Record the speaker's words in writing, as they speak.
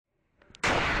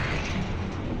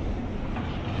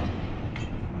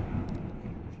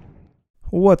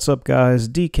What's up guys,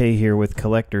 DK here with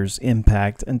Collector's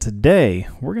Impact, and today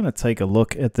we're going to take a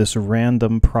look at this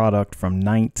random product from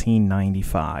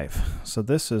 1995. So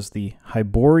this is the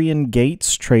Hyborian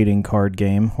Gates trading card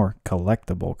game, or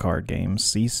collectible card game,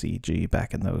 CCG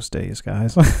back in those days,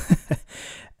 guys.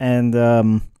 And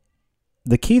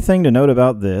the key thing to note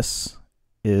about this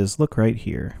is, look right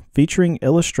here, featuring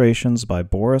illustrations by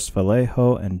Boris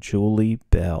Vallejo and Julie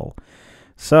Bell.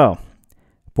 So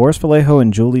Boris Vallejo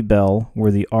and Julie Bell were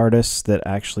the artists that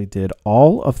actually did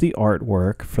all of the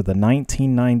artwork for the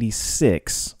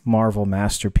 1996 Marvel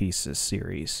Masterpieces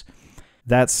series.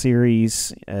 That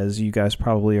series, as you guys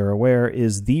probably are aware,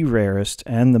 is the rarest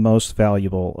and the most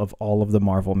valuable of all of the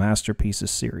Marvel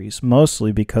Masterpieces series,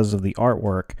 mostly because of the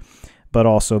artwork, but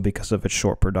also because of its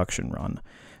short production run.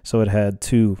 So it had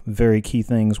two very key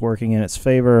things working in its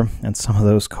favor, and some of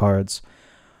those cards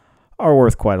are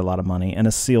worth quite a lot of money, and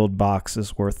a sealed box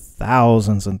is worth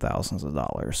thousands and thousands of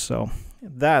dollars. So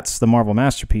that's the Marvel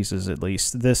Masterpieces, at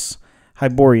least. This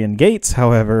Hyborian Gates,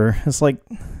 however, is like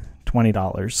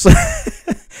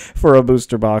 $20 for a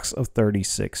booster box of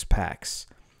 36 packs.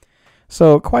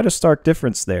 So quite a stark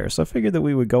difference there. So I figured that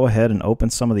we would go ahead and open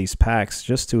some of these packs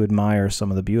just to admire some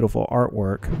of the beautiful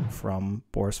artwork from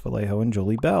Boris Vallejo and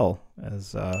Julie Bell,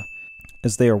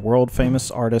 as they are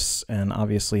world-famous artists and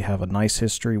obviously have a nice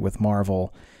history with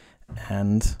Marvel,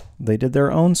 and they did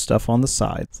their own stuff on the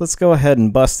side. So let's go ahead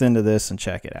and bust into this and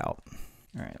check it out.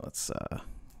 All right, let's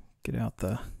get out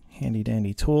the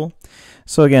handy-dandy tool.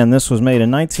 So again, this was made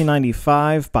in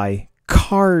 1995 by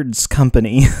CARDZ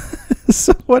Company.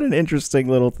 So what an interesting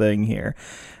little thing here.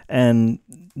 And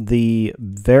the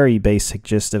very basic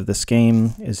gist of this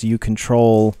game is you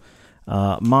control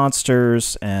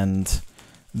monsters and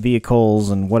vehicles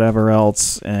and whatever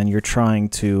else, and you're trying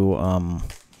to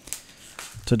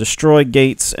destroy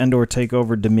gates and or take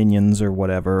over dominions or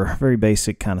whatever. Very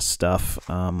basic kind of stuff.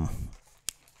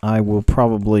 I will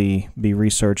probably be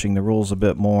researching the rules a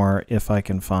bit more if I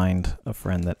can find a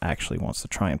friend that actually wants to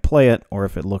try and play it, or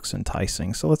if it looks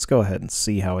enticing. So let's go ahead and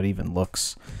see how it even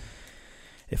looks,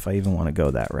 if I even want to go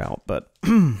that route. But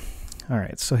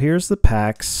alright, so here's the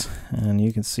packs, and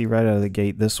you can see right out of the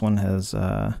gate this one has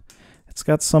it's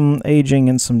got some aging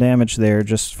and some damage there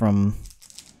just from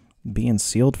being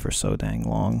sealed for so dang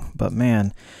long. But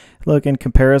man, look, in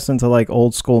comparison to like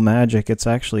old school Magic, it's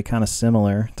actually kind of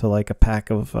similar to like a pack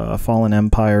of Fallen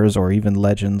Empires or even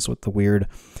Legends with the weird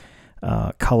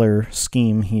color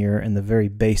scheme here and the very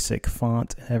basic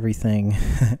font and everything.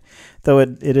 Though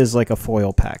it is like a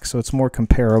foil pack, so it's more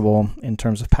comparable in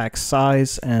terms of pack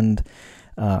size and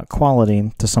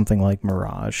quality to something like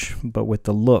Mirage, but with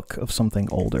the look of something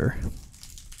older.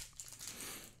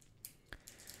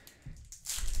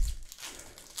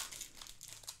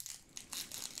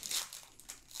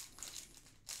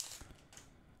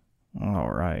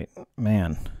 All right,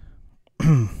 man.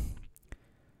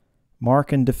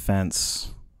 Mark and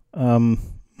Defense.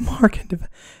 Mark and Defense.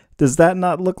 Does that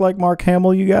not look like Mark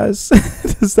Hamill, you guys?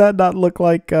 Does that not look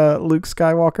like Luke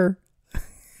Skywalker?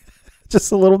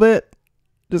 Just a little bit.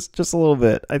 Just a little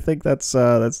bit. I think that's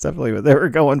definitely what they were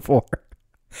going for.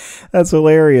 That's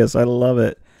hilarious. I love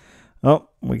it. Oh,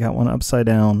 we got one upside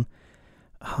down.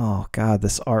 Oh God,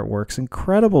 this artwork's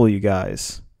incredible, you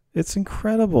guys. It's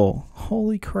incredible.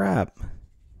 Holy crap.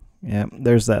 Yeah,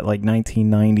 there's that like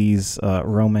 1990s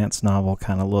romance novel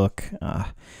kind of look.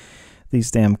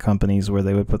 These damn companies where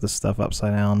they would put this stuff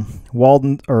upside down.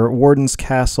 Warden's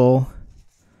Castle.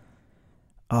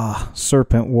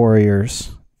 Serpent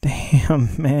Warriors. Damn,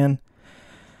 man.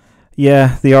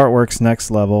 Yeah, the artwork's next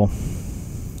level.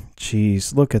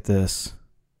 Jeez, look at this.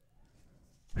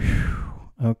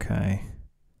 Whew. Okay.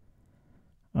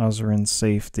 Ozarin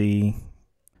Safety.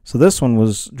 So this one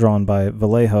was drawn by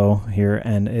Vallejo here,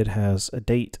 and it has a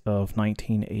date of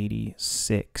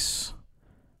 1986.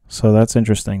 So that's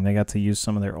interesting. They got to use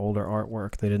some of their older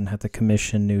artwork. They didn't have to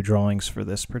commission new drawings for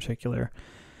this particular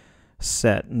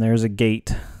set. And there's a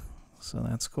gate. So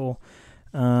that's cool.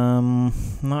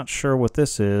 Not sure what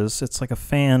this is. It's like a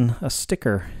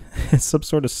sticker. It's some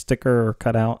sort of sticker or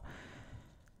cutout.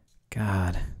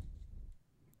 God.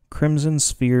 Crimson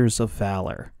Spheres of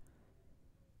Valor.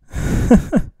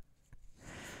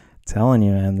 Telling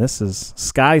you, man, this is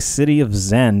Sky City of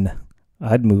Zen.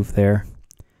 I'd move there.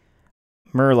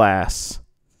 Merlas.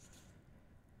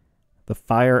 The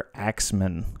Fire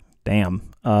Axeman. Damn.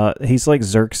 He's like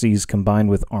Xerxes combined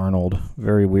with Arnold.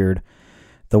 Very weird.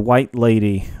 The White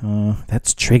Lady.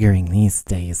 That's triggering these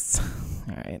days.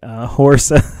 All right.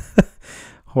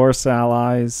 Horse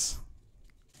Allies.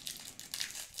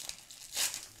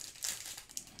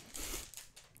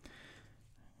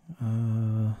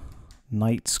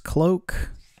 Knight's Cloak.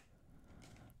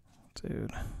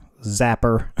 Dude.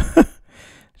 Zapper.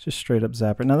 Just straight up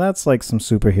Zapper. Now that's like some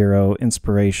superhero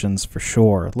inspirations for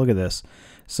sure. Look at this.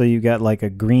 So you got like a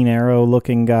Green Arrow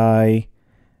looking guy.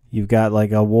 You've got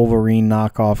like a Wolverine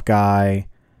knockoff guy.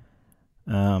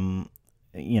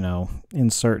 You know,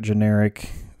 insert generic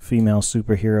female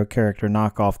superhero character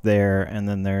knockoff there. And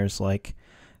then there's like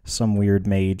some weird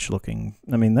mage looking.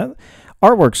 I mean, that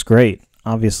artwork's great.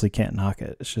 Obviously can't knock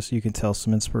it. It's just you can tell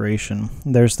some inspiration.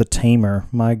 There's the Tamer.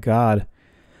 My God.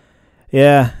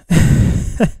 Yeah.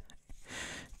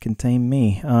 Can tame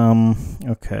me.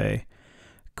 Okay.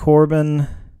 Corbin.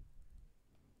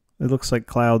 It looks like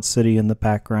Cloud City in the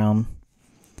background.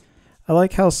 I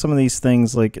like how some of these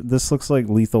things, like, this looks like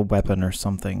Lethal Weapon or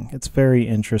something. It's very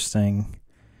interesting.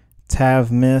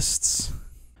 Tav Mists.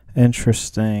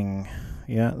 Interesting.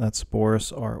 Yeah, that's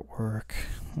Boris artwork.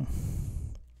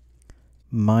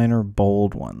 Minor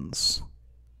bold ones.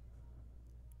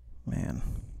 Man.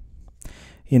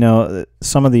 You know,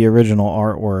 some of the original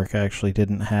artwork actually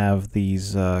didn't have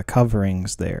these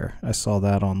coverings there. I saw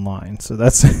that online. So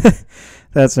that's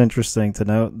that's interesting to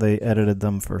note. They edited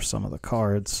them for some of the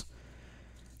cards.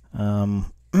 I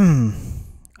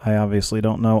obviously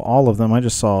don't know all of them. I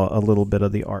just saw a little bit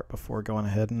of the art before going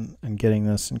ahead and getting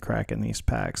this and cracking these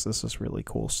packs. This is really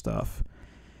cool stuff.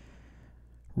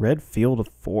 Red Field of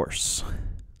Force.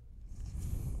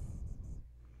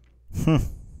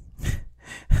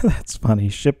 That's funny.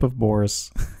 Ship of Boris.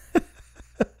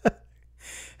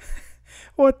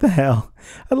 What the hell?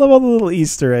 I love all the little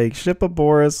Easter eggs. Ship of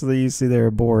Boris. That you see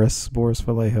there, Boris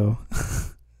Vallejo.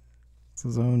 It's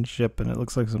his own ship, and it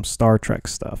looks like some Star Trek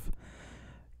stuff.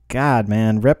 God,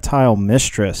 man. Reptile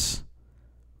Mistress.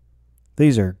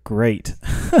 These are great.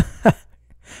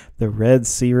 The Red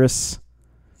Cirrus.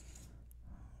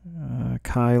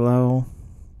 Kylo.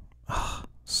 Oh,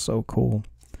 so cool.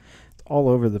 It's all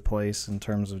over the place in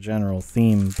terms of general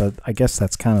theme, but I guess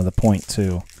that's kind of the point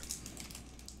too.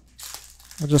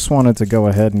 I just wanted to go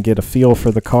ahead and get a feel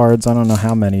for the cards. I don't know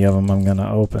how many of them I'm going to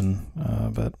open,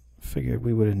 but figured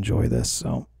we would enjoy this.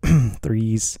 So,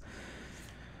 threes.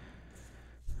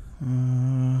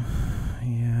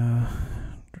 Yeah.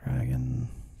 Dragon.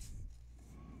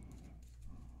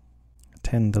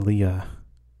 Tendalia.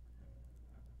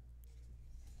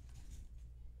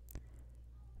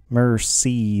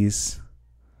 Mercies.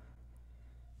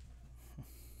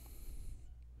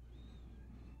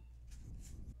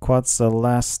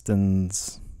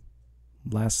 Quetzalastans.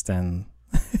 Lastan.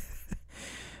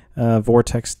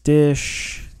 Vortex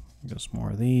Dish. Just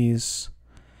more of these.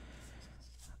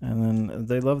 And then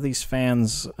they love these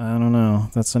fans. I don't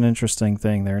know. That's an interesting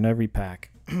thing. They're in every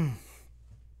pack.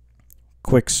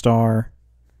 Quick Star.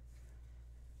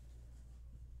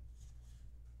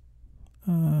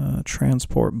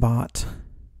 Transport Bot.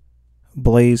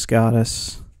 Blaze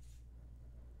Goddess.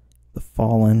 The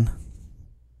Fallen.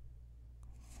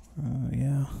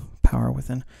 Yeah. Power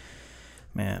Within.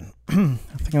 Man. I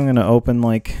think I'm going to open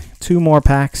like 2 more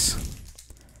packs.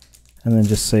 And then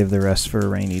just save the rest for a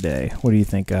rainy day. What do you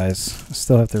think, guys? I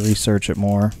still have to research it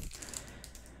more.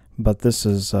 But this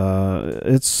is,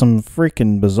 it's some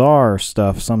freaking bizarre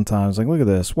stuff sometimes. Like, look at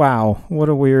this. Wow. What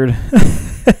a weird...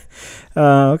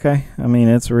 Okay. I mean,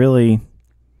 it's really...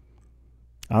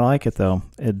 I like it, though.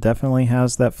 It definitely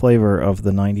has that flavor of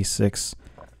the 96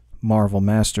 Marvel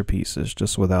masterpieces,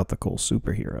 just without the cool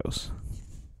superheroes.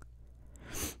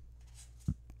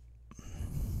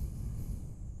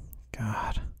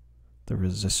 God. The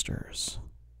Resistors.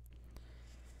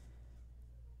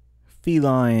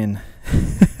 Feline.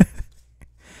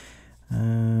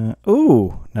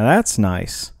 Ooh, now that's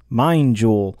nice. Mind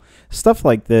Jewel. Stuff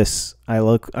like this I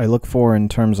look for in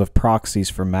terms of proxies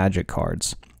for Magic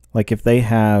cards. Like if they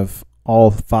have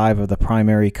all 5 of the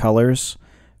primary colors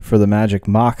for the Magic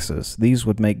Moxes, these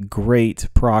would make great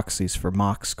proxies for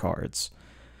Mox cards.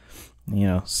 You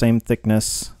know, same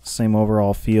thickness, same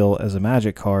overall feel as a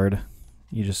Magic card.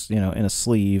 You just, you know, in a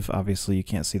sleeve, obviously you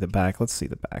can't see the back. Let's see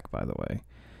the back, by the way.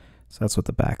 So that's what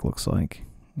the back looks like.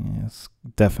 Yeah, it's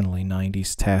definitely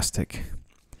 90s-tastic.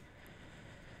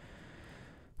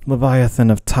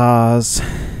 Leviathan of Taz.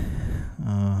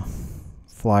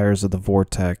 Flyers of the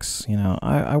Vortex. You know,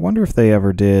 I wonder if they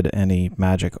ever did any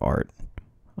Magic art.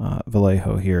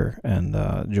 Vallejo here and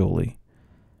Julie.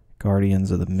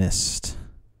 Guardians of the Mist.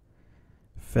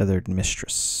 Feathered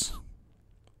Mistress.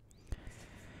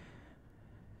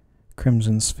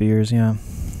 Crimson Spheres, yeah.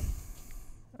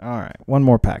 Alright, one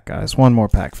more pack, guys. One more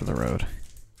pack for the road.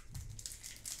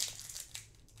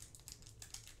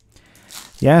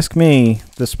 You ask me,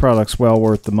 this product's well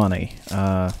worth the money.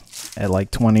 at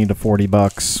like 20 to 40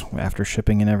 bucks after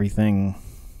shipping and everything.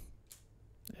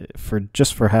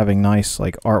 Just for having nice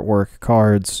like artwork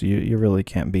cards, you really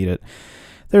can't beat it.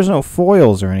 There's no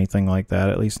foils or anything like that,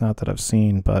 at least not that I've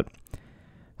seen, but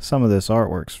some of this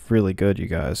artwork's really good, you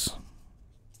guys.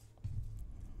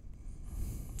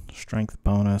 Strength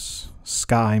bonus,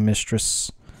 Sky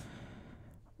Mistress.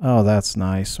 Oh, that's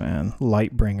nice, man.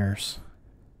 Lightbringers.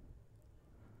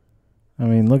 I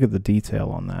mean, look at the detail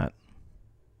on that.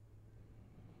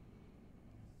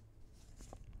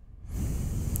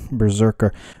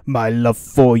 Berserker. My love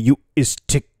for you is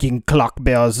ticking clock,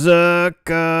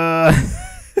 Berserker.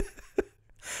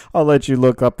 I'll let you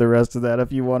look up the rest of that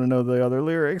if you want to know the other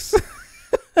lyrics.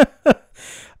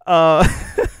 All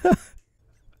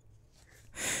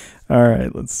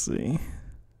right, let's see.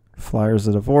 Flyers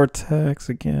of the Vortex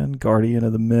again. Guardian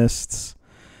of the Mists.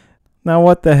 Now,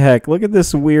 what the heck? Look at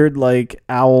this weird, like,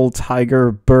 owl,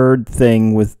 tiger, bird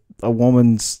thing with a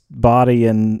woman's body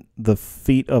and the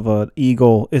feet of an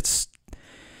eagle. It's,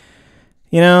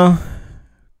 you know,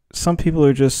 some people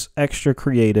are just extra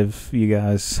creative, you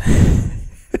guys.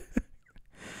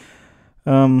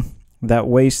 That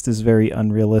waist is very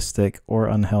unrealistic or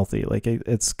unhealthy. Like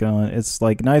it's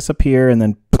like nice up here and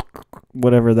then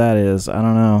whatever that is. I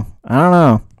don't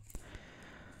know.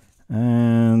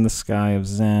 And the Sky of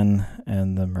Zen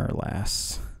and the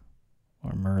Murlass.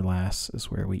 Or Murlass is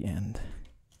where we end.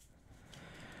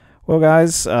 Well,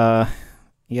 guys,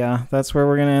 yeah, that's where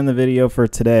we're going to end the video for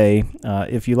today.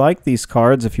 If you like these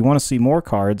cards, if you want to see more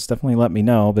cards, definitely let me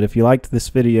know. But if you liked this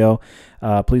video,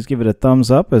 please give it a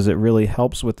thumbs up, as it really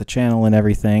helps with the channel and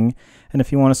everything. And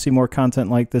if you want to see more content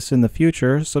like this in the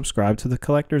future, subscribe to the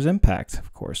Collector's Impact,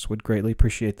 of course. Would greatly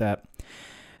appreciate that.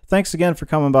 Thanks again for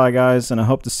coming by, guys, and I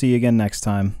hope to see you again next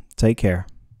time. Take care.